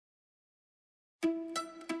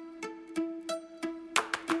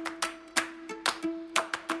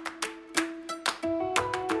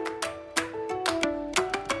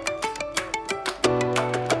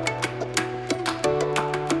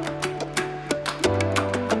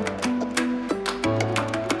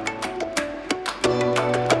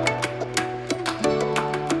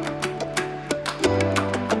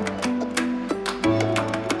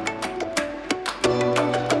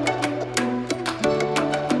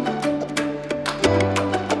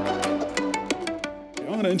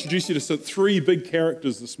to introduce you to three big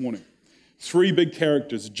characters this morning. Three big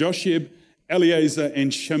characters, Josheb, Eleazar,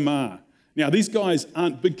 and Shammah. Now, these guys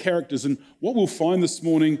aren't big characters, and what we'll find this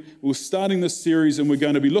morning, we're starting this series, and we're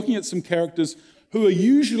going to be looking at some characters who are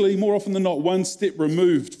usually, more often than not, one step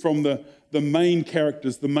removed from the main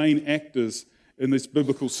characters, the main actors in these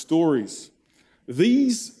biblical stories.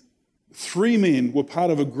 These three men were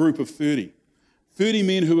part of a group of 30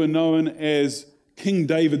 men who are known as King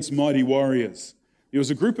David's mighty warriors. There was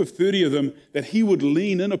a group of 30 of them that he would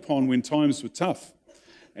lean in upon when times were tough.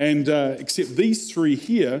 And except these three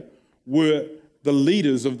here were the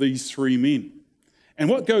leaders of these three men. And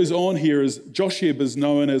what goes on here is Josheb is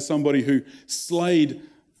known as somebody who slayed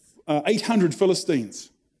 800 Philistines.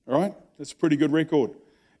 All right? That's a pretty good record.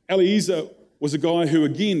 Eleazar was a guy who,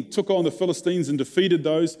 again, took on the Philistines and defeated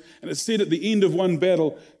those. And it said at the end of one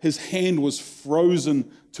battle, his hand was frozen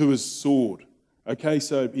to his sword. Okay,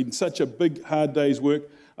 so in such a big, hard day's work,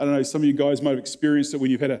 I don't know, some of you guys might have experienced it when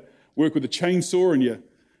you've had to work with a chainsaw and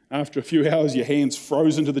after a few hours, your hand's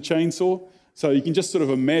frozen to the chainsaw. So you can just sort of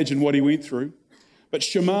imagine what he went through. But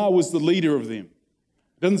Shammah was the leader of them.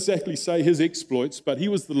 It doesn't exactly say his exploits, but he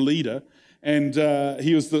was the leader, and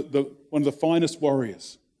he was one of the finest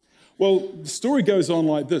warriors. Well, the story goes on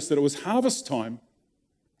like this, that it was harvest time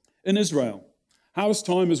in Israel. Harvest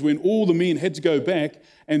time is when all the men had to go back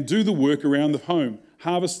and do the work around the home,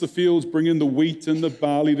 harvest the fields, bring in the wheat and the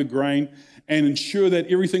barley, the grain, and ensure that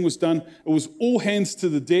everything was done. It was all hands to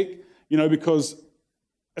the deck, because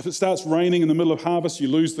if it starts raining in the middle of harvest, you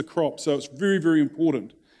lose the crop. So it's very, very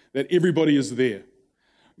important that everybody is there.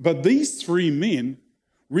 But these three men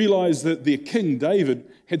realized that their king,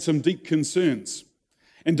 David, had some deep concerns.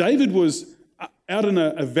 And David was out in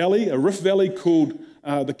a valley, a rift valley called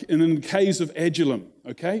in the caves of Adullam,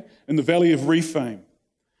 okay, in the valley of Rephaim.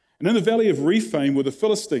 And in the valley of Rephaim were the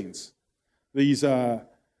Philistines. These are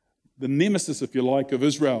the nemesis, if you like, of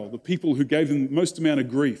Israel, the people who gave them the most amount of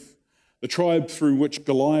grief, the tribe through which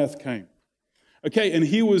Goliath came. Okay, and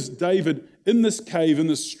here was David in this cave, in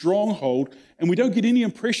this stronghold, and we don't get any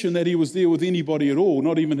impression that he was there with anybody at all,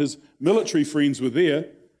 not even his military friends were there.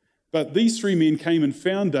 But these three men came and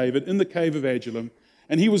found David in the cave of Adullam,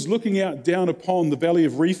 and he was looking out down upon the valley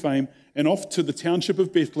of Rephaim and off to the township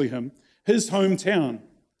of Bethlehem, his hometown,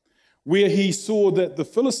 where he saw that the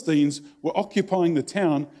Philistines were occupying the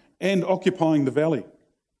town and occupying the valley.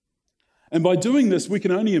 And by doing this, we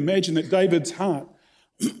can only imagine that David's heart,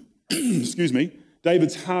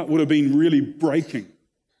 David's heart would have been really breaking.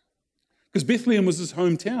 Because Bethlehem was his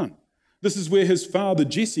hometown. This is where his father,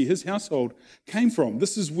 Jesse, his household came from.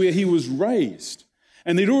 This is where he was raised.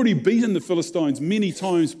 And they'd already beaten the Philistines many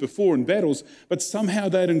times before in battles, but somehow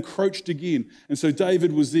they'd encroached again. And so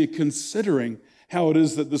David was there considering how it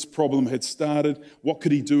is that this problem had started, what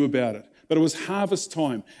could he do about it. But it was harvest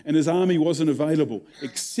time, and his army wasn't available,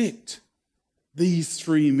 except these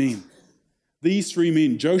three men. These three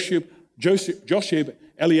men, Josheb,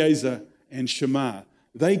 Eleazar, and Shammah.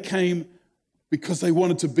 They came because they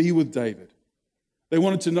wanted to be with David. They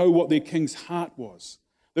wanted to know what their king's heart was.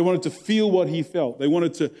 They wanted to feel what he felt. They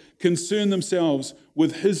wanted to concern themselves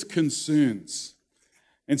with his concerns.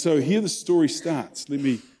 And so here the story starts. Let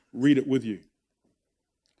me read it with you.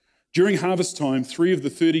 During harvest time, 3 of the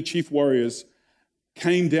 30 chief warriors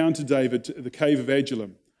came down to David to the cave of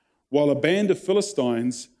Adullam, while a band of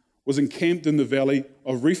Philistines was encamped in the valley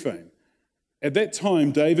of Rephaim. At that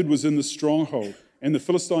time, David was in the stronghold, and the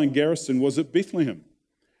Philistine garrison was at Bethlehem.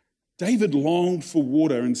 David longed for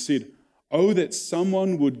water and said, "Oh, that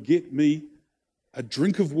someone would get me a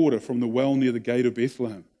drink of water from the well near the gate of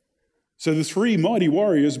Bethlehem." So the 3 mighty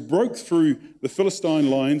warriors broke through the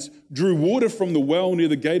Philistine lines, drew water from the well near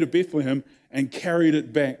the gate of Bethlehem, and carried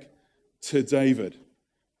it back to David.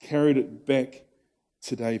 Carried it back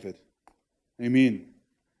to David. Amen.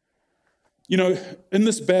 In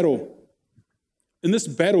this battle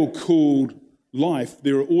called life,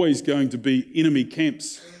 there are always going to be enemy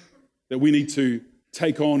camps that we need to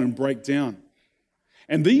take on and break down.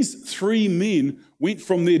 And these 3 men went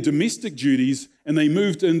from their domestic duties and they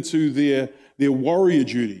moved into their warrior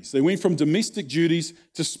duties. They went from domestic duties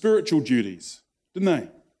to spiritual duties, didn't they?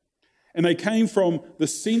 And they came from the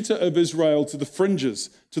center of Israel to the fringes,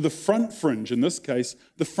 to the front fringe, in this case,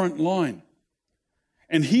 the front line.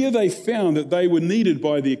 And here they found that they were needed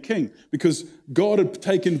by their king because God had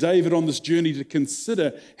taken David on this journey to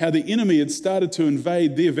consider how the enemy had started to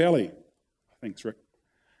invade their valley. Thanks, Rick.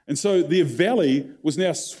 And so their valley was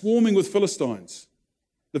now swarming with Philistines,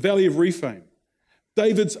 the valley of Rephaim.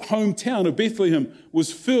 David's hometown of Bethlehem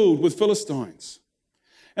was filled with Philistines.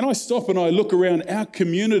 And I stop and I look around our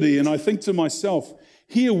community and I think to myself,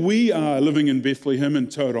 Here we are living in Bethlehem and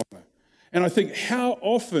Tauranga. And I think, how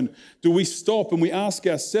often do we stop and we ask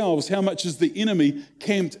ourselves, how much is the enemy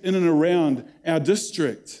camped in and around our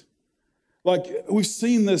district? Like, we've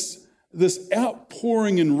seen this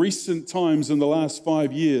outpouring in recent times in the last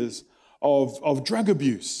 5 years of drug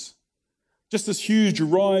abuse. Just this huge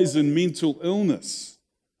rise in mental illness,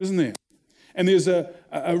 isn't there? And there's a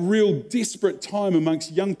real desperate time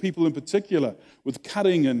amongst young people in particular with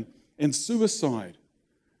cutting and suicide.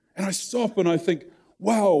 And I stop and I think,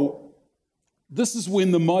 wow, this is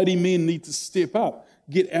when the mighty men need to step up,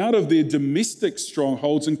 get out of their domestic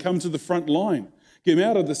strongholds and come to the front line, get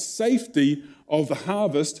out of the safety of the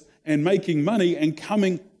harvest and making money and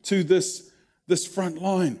coming to this front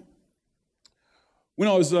line. When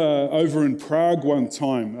I was over in Prague one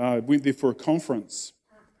time, I went there for a conference,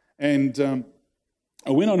 and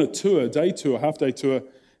I went on a tour, half-day tour,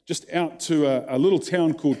 just out to a little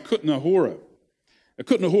town called Kutná Hora.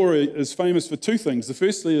 Kutná Hora is famous for two things.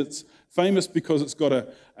 Firstly, it's famous because it's got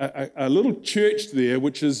a little church there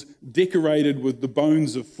which is decorated with the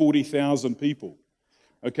bones of 40,000 people.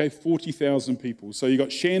 Okay, 40,000 people. So you've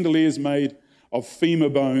got chandeliers made of femur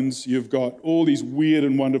bones. You've got all these weird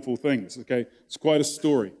and wonderful things. Okay, it's quite a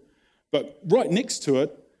story. But right next to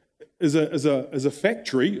it is a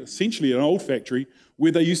factory, essentially an old factory,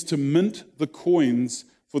 where they used to mint the coins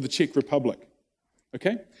for the Czech Republic.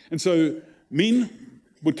 Okay, and so men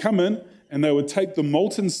would come in and they would take the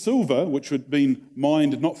molten silver, which had been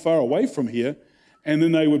mined not far away from here, and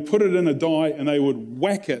then they would put it in a die and they would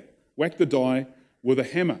whack the die with a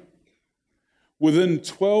hammer. Within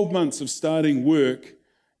 12 months of starting work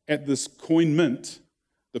at this coin mint,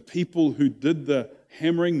 the people who did the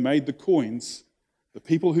hammering, made the coins, the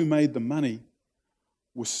people who made the money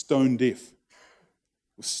were stone deaf.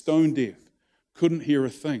 Couldn't hear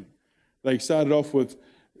a thing. They started off with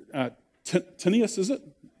tinnitus, is it?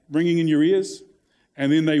 Ringing in your ears.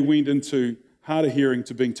 And then they went into hard of hearing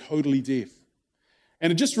to being totally deaf.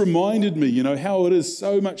 And it just reminded me, how it is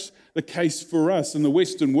so much the case for us in the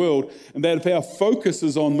Western world, and that if our focus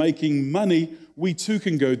is on making money, we too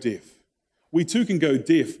can go deaf. We too can go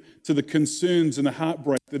deaf to the concerns and the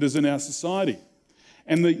heartbreak that is in our society.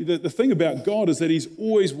 And the thing about God is that He's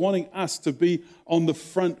always wanting us to be on the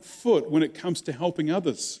front foot when it comes to helping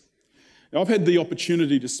others. Now, I've had the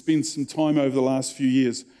opportunity to spend some time over the last few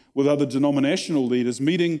years with other denominational leaders,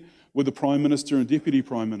 meeting with the Prime Minister and Deputy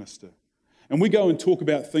Prime Minister. And we go and talk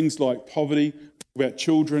about things like poverty, talk about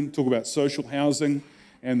children, talk about social housing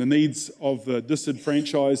and the needs of the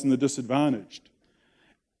disenfranchised and the disadvantaged.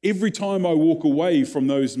 Every time I walk away from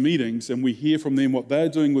those meetings and we hear from them what they're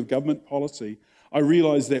doing with government policy, I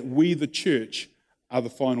realise that we, the church, are the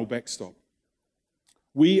final backstop.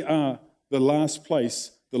 We are the last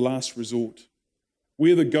place, the last resort.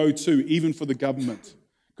 We're the go-to even for the government,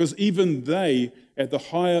 because even they, at the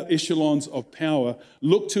higher echelons of power,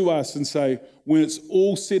 look to us and say, when it's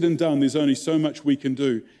all said and done, there's only so much we can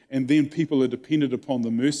do, and then people are dependent upon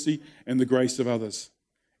the mercy and the grace of others.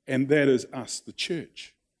 And that is us, the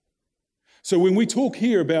church. So when we talk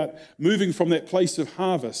here about moving from that place of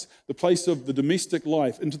harvest, the place of the domestic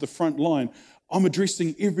life, into the front line, I'm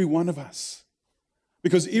addressing every one of us.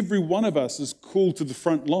 Because every one of us is called to the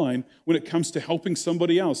front line when it comes to helping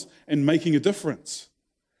somebody else and making a difference.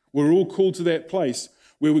 We're all called to that place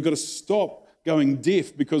where we've got to stop going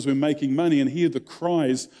deaf because we're making money and hear the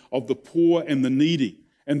cries of the poor and the needy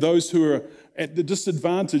and those who are at the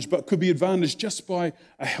disadvantage but could be advantaged just by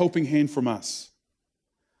a helping hand from us.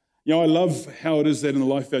 I love how it is that in the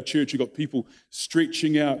life of our church, you've got people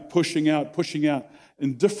stretching out, pushing out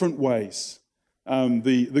in different ways.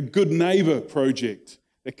 The Good Neighbour project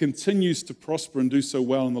that continues to prosper and do so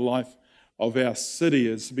well in the life of our city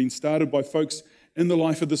has been started by folks in the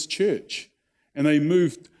life of this church. And they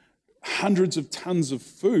moved hundreds of tons of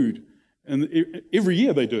food, and every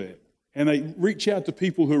year they do it. And they reach out to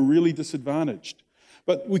people who are really disadvantaged.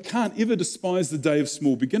 But we can't ever despise the day of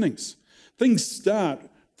small beginnings. Things start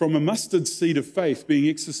from a mustard seed of faith being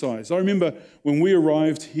exercised. I remember when we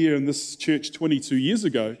arrived here in this church 22 years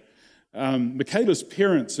ago, Michaela's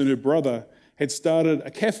parents and her brother had started a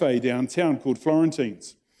cafe downtown called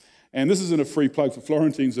Florentine's. And this isn't a free plug for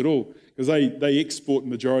Florentine's at all, because they export the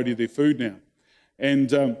majority of their food now.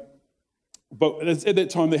 But at that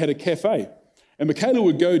time they had a cafe. And Michaela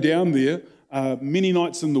would go down there many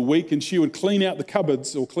nights in the week, and she would clean out the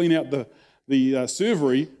cupboards or clean out the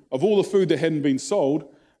servery of all the food that hadn't been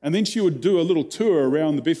sold. And then she would do a little tour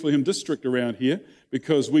around the Bethlehem district around here,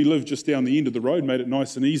 because we live just down the end of the road, made it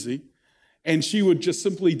nice and easy. And she would just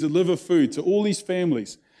simply deliver food to all these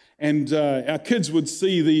families. And our kids would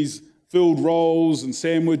see these filled rolls and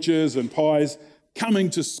sandwiches and pies coming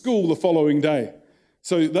to school the following day.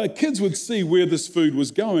 So the kids would see where this food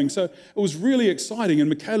was going. So it was really exciting. And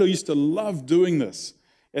Michaela used to love doing this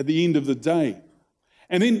at the end of the day.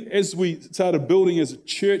 And then as we started building as a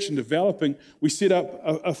church and developing, we set up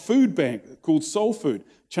a food bank called Soul Food.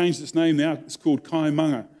 Changed its name now. It's called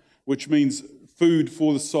Kaimanga, which means food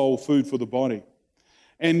for the soul, food for the body.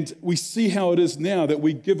 And we see how it is now that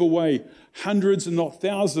we give away hundreds and not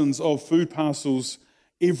thousands of food parcels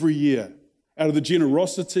every year out of the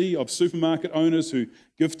generosity of supermarket owners who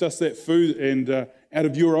gift us that food, and out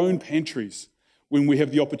of your own pantries. When we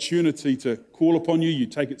have the opportunity to call upon you, you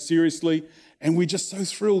take it seriously, and we're just so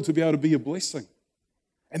thrilled to be able to be a blessing.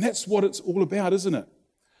 And that's what it's all about, isn't it?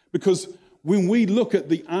 Because when we look at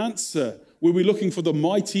the answer, when we're looking for the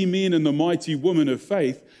mighty men and the mighty women of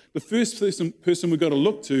faith, the first person we've got to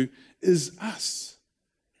look to is us.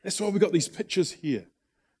 That's why we've got these pictures here.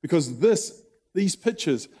 Because these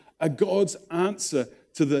pictures are God's answer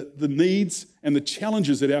to the needs and the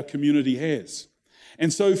challenges that our community has.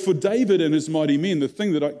 And so for David and his mighty men, the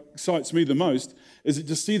thing that excites me the most is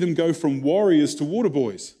to see them go from warriors to water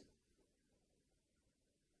boys.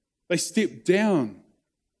 They step down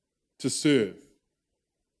to serve.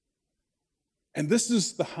 And this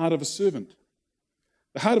is the heart of a servant.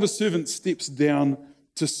 The heart of a servant steps down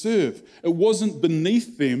to serve. It wasn't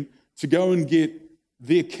beneath them to go and get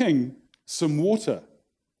their king some water.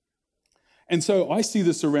 And so I see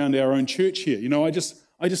this around our own church here. You know, I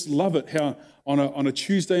just love it how on a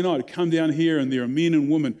Tuesday night I come down here and there are men and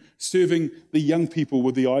women serving the young people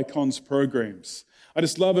with the Icons programs. I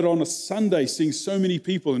just love it on a Sunday seeing so many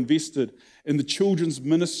people invested in the children's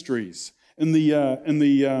ministries, in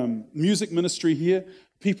the music ministry here.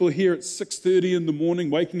 People are here at 6:30 in the morning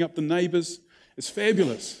waking up the neighbours. It's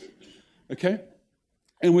fabulous, okay?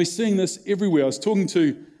 And we're seeing this everywhere. I was talking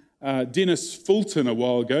to Dennis Fulton a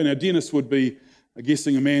while ago. Now, Dennis would be, I'm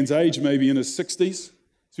guessing, a man's age, maybe in his 60s.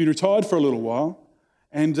 He's been retired for a little while.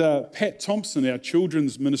 And Pat Thompson, our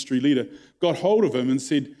children's ministry leader, got hold of him and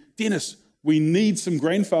said, Dennis, we need some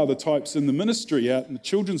grandfather types in the ministry out in the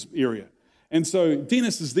children's area. And so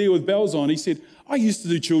Dennis is there with bells on. He said, I used to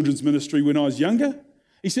do children's ministry when I was younger.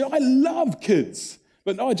 He said, I love kids,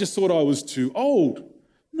 but I just thought I was too old.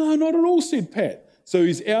 No, not at all, said Pat. So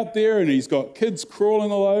he's out there and he's got kids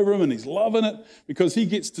crawling all over him and he's loving it because he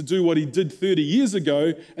gets to do what he did 30 years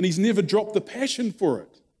ago and he's never dropped the passion for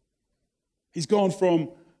it. He's gone from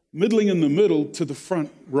middling in the middle to the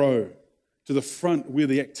front row, to the front where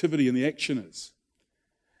the activity and the action is.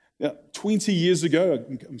 Now, 20 years ago,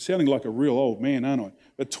 I'm sounding like a real old man, aren't I?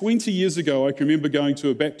 But 20 years ago, I can remember going to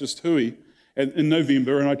a Baptist hui in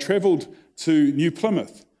November, and I travelled to New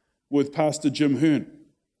Plymouth with Pastor Jim Hearn.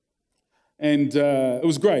 And it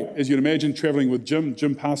was great, as you'd imagine, travelling with Jim.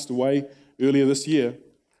 Jim passed away earlier this year.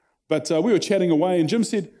 But we were chatting away, and Jim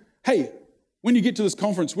said, hey, when you get to this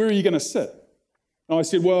conference, where are you going to sit? And I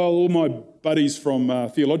said, well, all my buddies from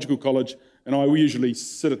theological college and we usually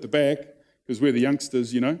sit at the back because we're the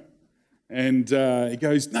youngsters, you know. And he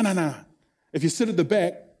goes, no. If you sit at the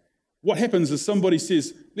back, what happens is somebody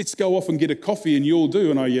says, let's go off and get a coffee, and you all do.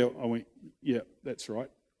 And I went, yeah, that's right.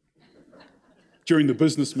 During the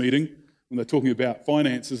business meeting, when they're talking about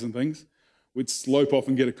finances and things, we'd slope off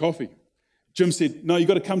and get a coffee. Jim said, no, you've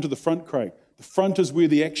got to come to the front, Craig. The front is where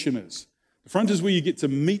the action is. The front is where you get to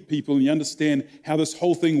meet people and you understand how this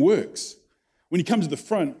whole thing works. When you come to the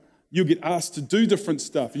front, you'll get asked to do different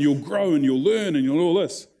stuff, and you'll grow and you'll learn and you'll all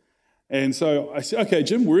this. And so I said, okay,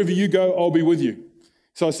 Jim, wherever you go, I'll be with you.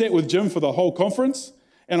 So I sat with Jim for the whole conference,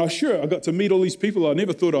 and I got to meet all these people I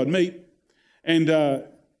never thought I'd meet. And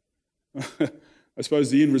I suppose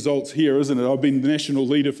the end result's here, isn't it? I've been the national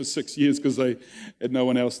leader for 6 years because they had no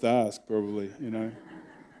one else to ask, probably, you know.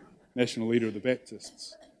 National leader of the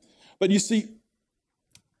Baptists. But you see,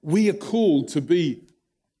 we are called to be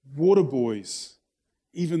water boys,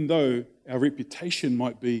 even though our reputation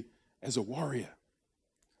might be as a warrior.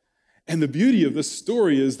 And the beauty of this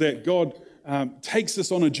story is that God takes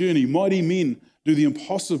us on a journey. Mighty men do the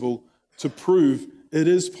impossible to prove it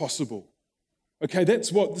is possible. Okay,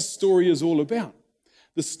 that's what this story is all about.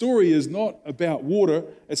 The story is not about water.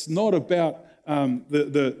 It's not about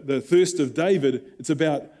the thirst of David. It's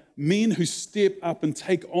about men who step up and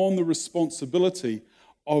take on the responsibility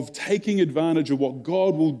of taking advantage of what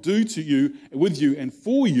God will do to you, with you, and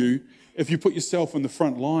for you if you put yourself in the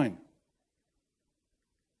front line.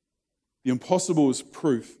 The impossible is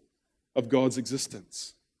proof of God's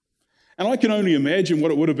existence. And I can only imagine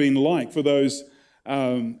what it would have been like for those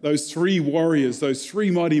three warriors, those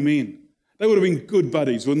three mighty men. They would have been good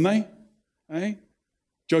buddies, wouldn't they? Eh?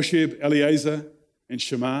 Josheb, Eleazar, and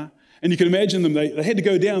Shammah. And you can imagine them, they had to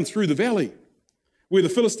go down through the valley. where the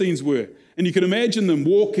Philistines were. And you can imagine them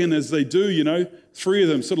walking as they do, three of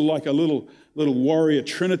them, sort of like a little warrior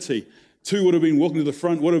trinity. Two would have been walking to the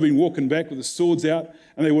front, would have been walking back with the swords out,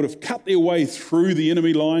 and they would have cut their way through the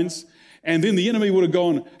enemy lines. And then the enemy would have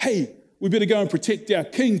gone, hey, we better go and protect our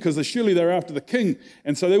king, because surely they're after the king.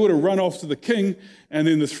 And so they would have run off to the king, and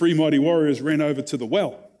then the three mighty warriors ran over to the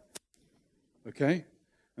well. Okay?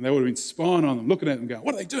 And they would have been spying on them, looking at them, going,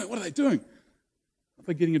 what are they doing? What are they doing? Are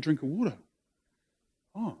they getting a drink of water?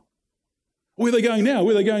 Oh. Where are they going now?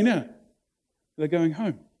 Where are they going now? They're going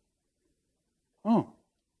home. Oh.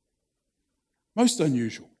 Most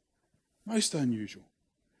unusual. Most unusual.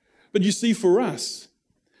 But you see, for us,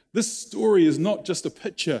 this story is not just a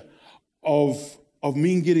picture of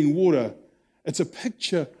men getting water. It's a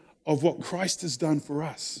picture of what Christ has done for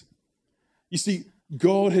us. You see,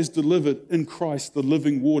 God has delivered in Christ the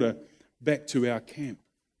living water back to our camp.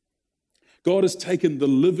 God has taken the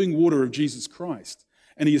living water of Jesus Christ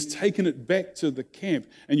and he has taken it back to the camp,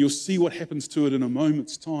 and you'll see what happens to it in a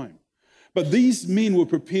moment's time. But these men were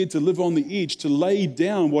prepared to live on the edge, to lay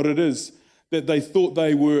down what it is that they thought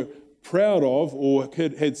they were proud of or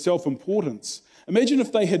had self-importance. Imagine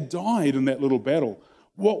if they had died in that little battle.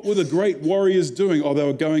 What were the great warriors doing? Oh, they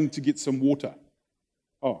were going to get some water.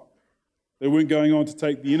 Oh, they weren't going on to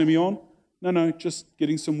take the enemy on? No, just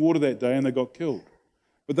getting some water that day, and they got killed.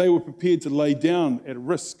 But they were prepared to lay down at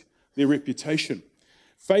risk their reputation.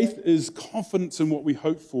 Faith is confidence in what we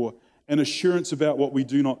hope for and assurance about what we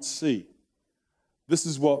do not see. This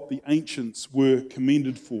is what the ancients were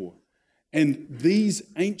commended for. And these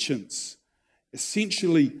ancients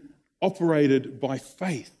essentially operated by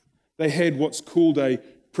faith. They had what's called a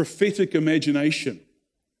prophetic imagination.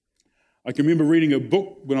 I can remember reading a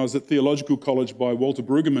book when I was at theological college by Walter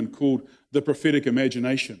Brueggemann called The Prophetic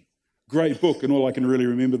Imagination. Great book, and all I can really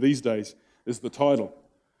remember these days is the title.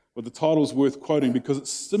 But the title's worth quoting because it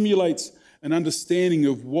stimulates an understanding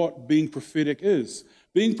of what being prophetic is.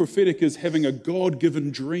 Being prophetic is having a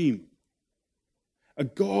God-given dream, a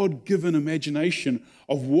God-given imagination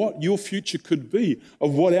of what your future could be,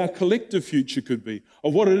 of what our collective future could be,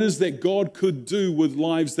 of what it is that God could do with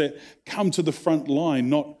lives that come to the front line,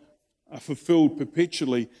 not are fulfilled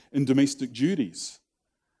perpetually in domestic duties.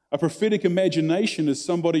 A prophetic imagination is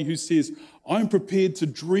somebody who says, I'm prepared to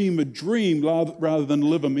dream a dream rather than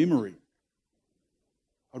live a memory.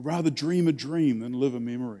 I'd rather dream a dream than live a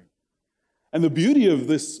memory. And the beauty of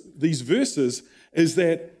these verses is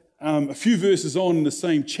that a few verses on in the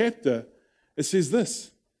same chapter, it says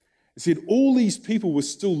this. It said, all these people were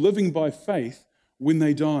still living by faith when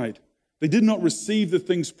they died. They did not receive the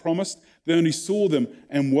things promised. They only saw them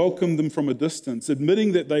and welcomed them from a distance,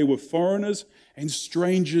 admitting that they were foreigners and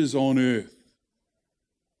strangers on earth.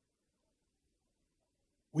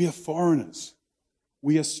 We are foreigners.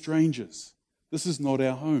 We are strangers. This is not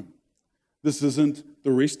our home. This isn't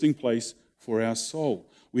the resting place for our soul.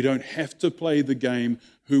 We don't have to play the game,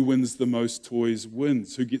 who wins the most toys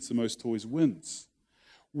wins, who gets the most toys wins.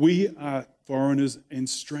 We are foreigners and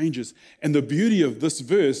strangers. And the beauty of this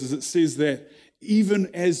verse is it says that even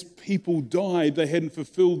as people died, they hadn't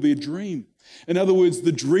fulfilled their dream. In other words,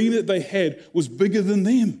 the dream that they had was bigger than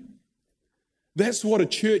them. That's what a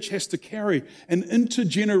church has to carry, an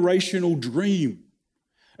intergenerational dream.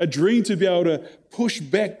 A dream to be able to push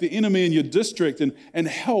back the enemy in your district and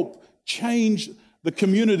help change the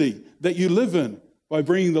community that you live in by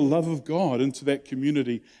bringing the love of God into that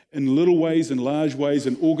community in little ways, in large ways,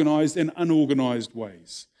 in organized and unorganized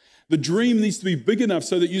ways. The dream needs to be big enough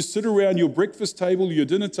so that you sit around your breakfast table, your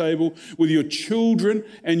dinner table with your children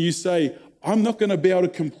and you say, I'm not going to be able to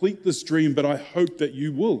complete this dream, but I hope that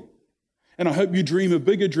you will. And I hope you dream a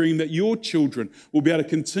bigger dream that your children will be able to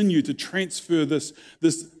continue to transfer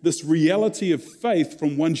this reality of faith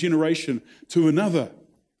from one generation to another.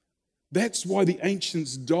 That's why the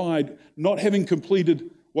ancients died not having completed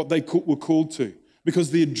what they were called to,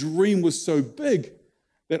 because their dream was so big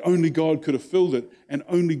that only God could have filled it and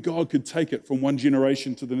only God could take it from one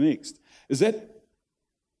generation to the next. Is that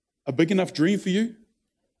a big enough dream for you?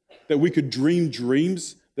 That we could dream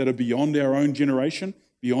dreams that are beyond our own generation,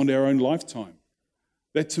 beyond our own lifetime?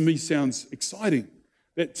 That to me sounds exciting.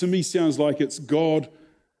 That to me sounds like it's God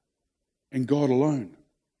and God alone.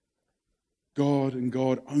 God and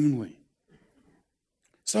God only.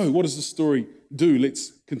 So what does the story do?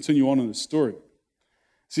 Let's continue on in the story. It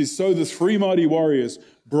says, so the three mighty warriors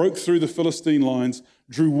broke through the Philistine lines,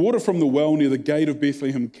 drew water from the well near the gate of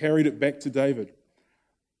Bethlehem, carried it back to David.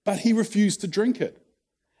 But he refused to drink it.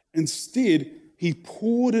 Instead, he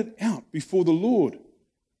poured it out before the Lord.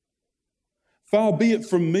 Far be it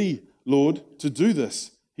from me, Lord, to do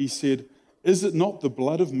this, he said. Is it not the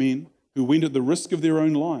blood of men who went at the risk of their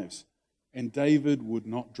own lives, and David would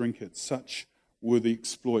not drink it. Such were the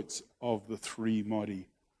exploits of the three mighty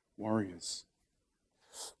warriors.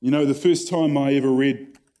 You know, the first time I ever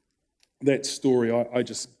read that story, I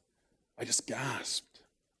just gasped.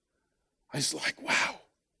 I was like, wow,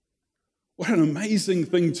 what an amazing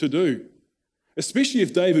thing to do, especially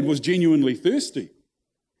if David was genuinely thirsty.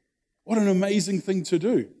 What an amazing thing to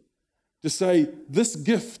do, to say, this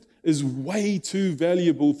gift is way too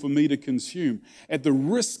valuable for me to consume. At the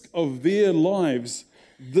risk of their lives,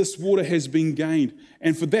 this water has been gained.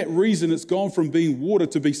 And for that reason, it's gone from being water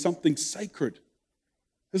to be something sacred,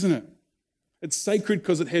 isn't it? It's sacred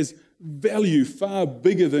because it has value far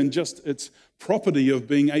bigger than just its property of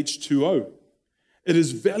being H2O. It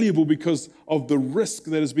is valuable because of the risk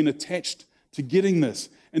that has been attached to getting this.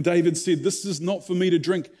 And David said, this is not for me to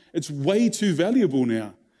drink. It's way too valuable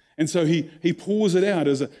now. And so he pours it out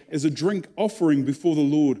as a drink offering before the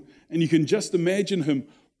Lord. And you can just imagine him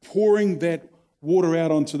pouring that water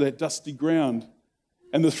out onto that dusty ground.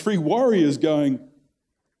 And the three warriors going,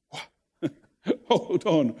 hold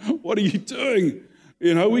on, what are you doing?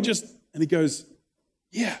 You know, and he goes,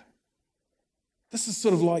 yeah, this is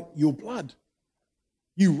sort of like your blood.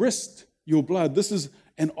 You risked your blood. This is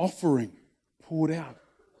an offering poured out.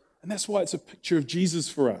 And that's why it's a picture of Jesus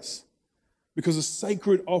for us. Because a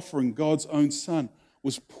sacred offering, God's own Son,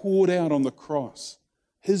 was poured out on the cross.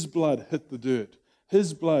 His blood hit the dirt.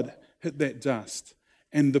 His blood hit that dust.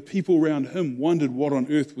 And the people around him wondered what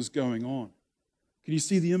on earth was going on. Can you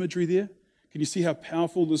see the imagery there? Can you see how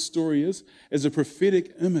powerful this story is? As a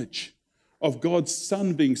prophetic image of God's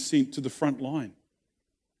Son being sent to the front line.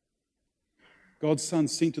 God's Son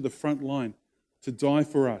sent to the front line to die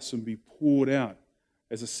for us and be poured out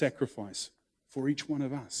as a sacrifice for each one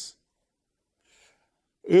of us.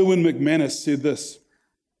 Erwin McManus said this.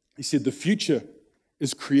 He said, the future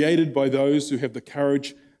is created by those who have the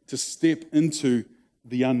courage to step into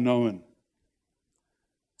the unknown.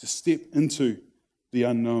 To step into the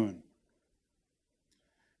unknown.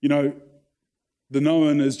 You know, the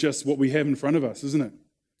known is just what we have in front of us, isn't it?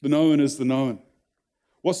 The known is the known.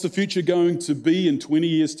 What's the future going to be in 20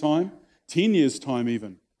 years' time? 10 years' time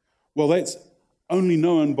even? Well, that's only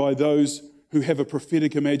known by those who have a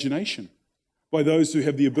prophetic imagination, by those who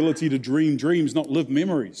have the ability to dream dreams, not live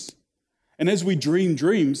memories. And as we dream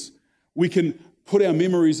dreams, we can put our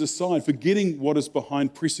memories aside, forgetting what is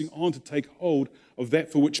behind, pressing on to take hold of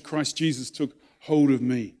that for which Christ Jesus took hold of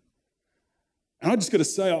me. And I just got to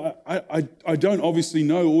say, I don't obviously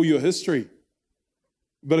know all your history,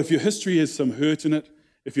 but if your history has some hurt in it,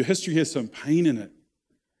 if your history has some pain in it,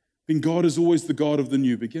 then God is always the God of the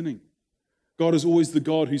new beginning. God is always the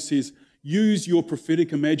God who says, use your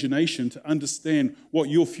prophetic imagination to understand what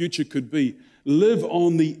your future could be. Live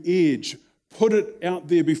on the edge. Put it out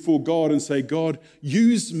there before God and say, God,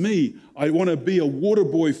 use me. I want to be a water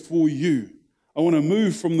boy for you. I want to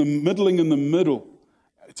move from the middling in the middle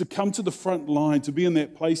to come to the front line, to be in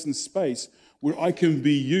that place and space where I can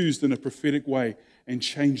be used in a prophetic way and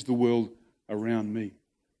change the world around me.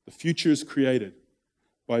 The future is created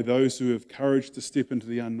by those who have courage to step into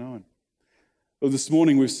the unknown. Well, this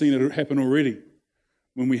morning we've seen it happen already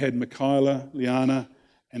when we had Michaela, Liana,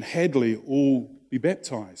 and Hadley all be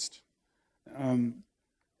baptized.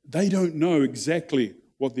 They don't know exactly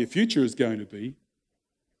what their future is going to be,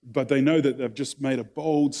 but they know that they've just made a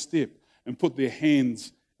bold step and put their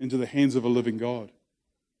hands into the hands of a living God.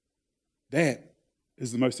 That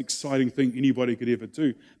is the most exciting thing anybody could ever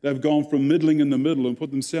do. They've gone from middling in the middle and put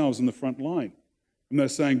themselves in the front line. And they're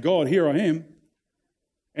saying, God, here I am.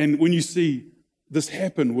 And when you see this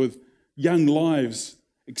happen with young lives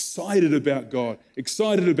excited about God,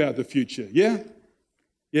 excited about the future, yeah?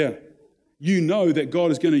 Yeah. You know that God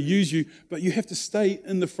is going to use you, but you have to stay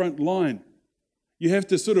in the front line. You have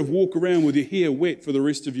to sort of walk around with your hair wet for the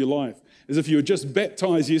rest of your life, as if you were just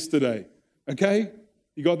baptized yesterday. Okay?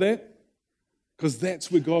 You got that? Because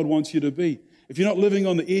that's where God wants you to be. If you're not living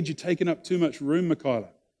on the edge, you're taking up too much room, Michaela.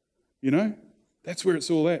 You know? That's where it's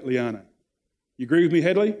all at, Liana. You agree with me,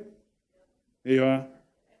 Hadley? There you are.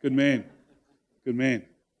 Good man. Good man.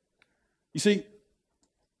 You see,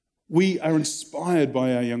 we are inspired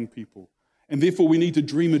by our young people, and therefore we need to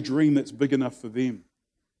dream a dream that's big enough for them.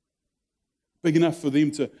 Big enough for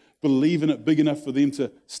them to believe in it, big enough for them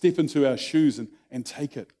to step into our shoes and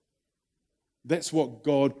take it. That's what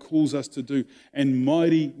God calls us to do. And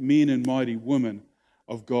mighty men and mighty women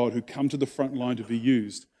of God who come to the front line to be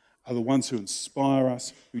used are the ones who inspire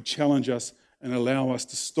us, who challenge us, and allow us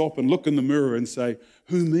to stop and look in the mirror and say,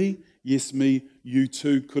 who, me? Yes, me. You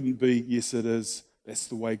too. Couldn't be. Yes, it is. That's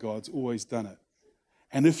the way God's always done it.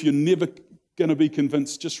 And if you're never going to be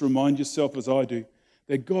convinced, just remind yourself, as I do,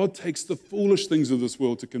 that God takes the foolish things of this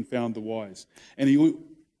world to confound the wise. And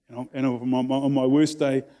on my worst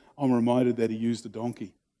day, I'm reminded that he used a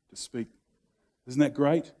donkey to speak. Isn't that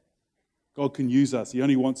great? God can use us. He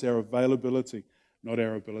only wants our availability, not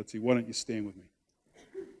our ability. Why don't you stand with me?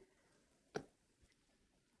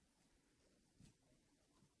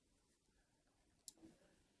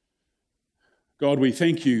 God, we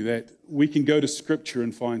thank you that we can go to Scripture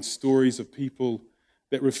and find stories of people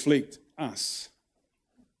that reflect us.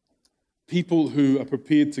 People who are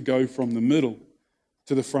prepared to go from the middle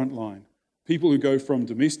to the front line. People who go from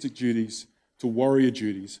domestic duties to warrior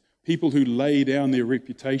duties. People who lay down their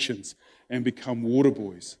reputations and become water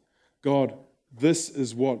boys. God, this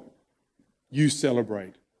is what you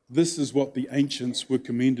celebrate. This is what the ancients were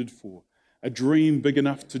commended for. A dream big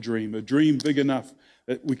enough to dream. A dream big enough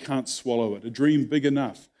that we can't swallow it. A dream big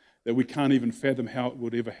enough that we can't even fathom how it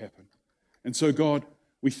would ever happen. And so, God,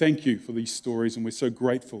 we thank you for these stories, and we're so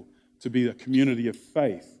grateful to be a community of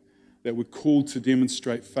faith, that we're called to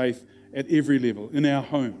demonstrate faith at every level, in our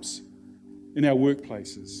homes, in our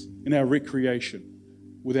workplaces, in our recreation,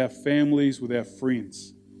 with our families, with our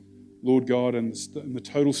friends, Lord God, and the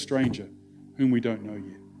total stranger whom we don't know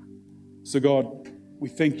yet. So God, we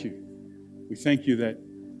thank you. We thank you that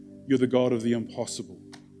you're the God of the impossible.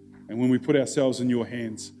 And when we put ourselves in your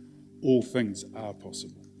hands, all things are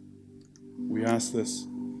possible. We ask this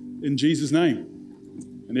in Jesus' name.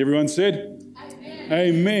 And everyone said, Amen.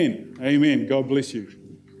 Amen. Amen. God bless you.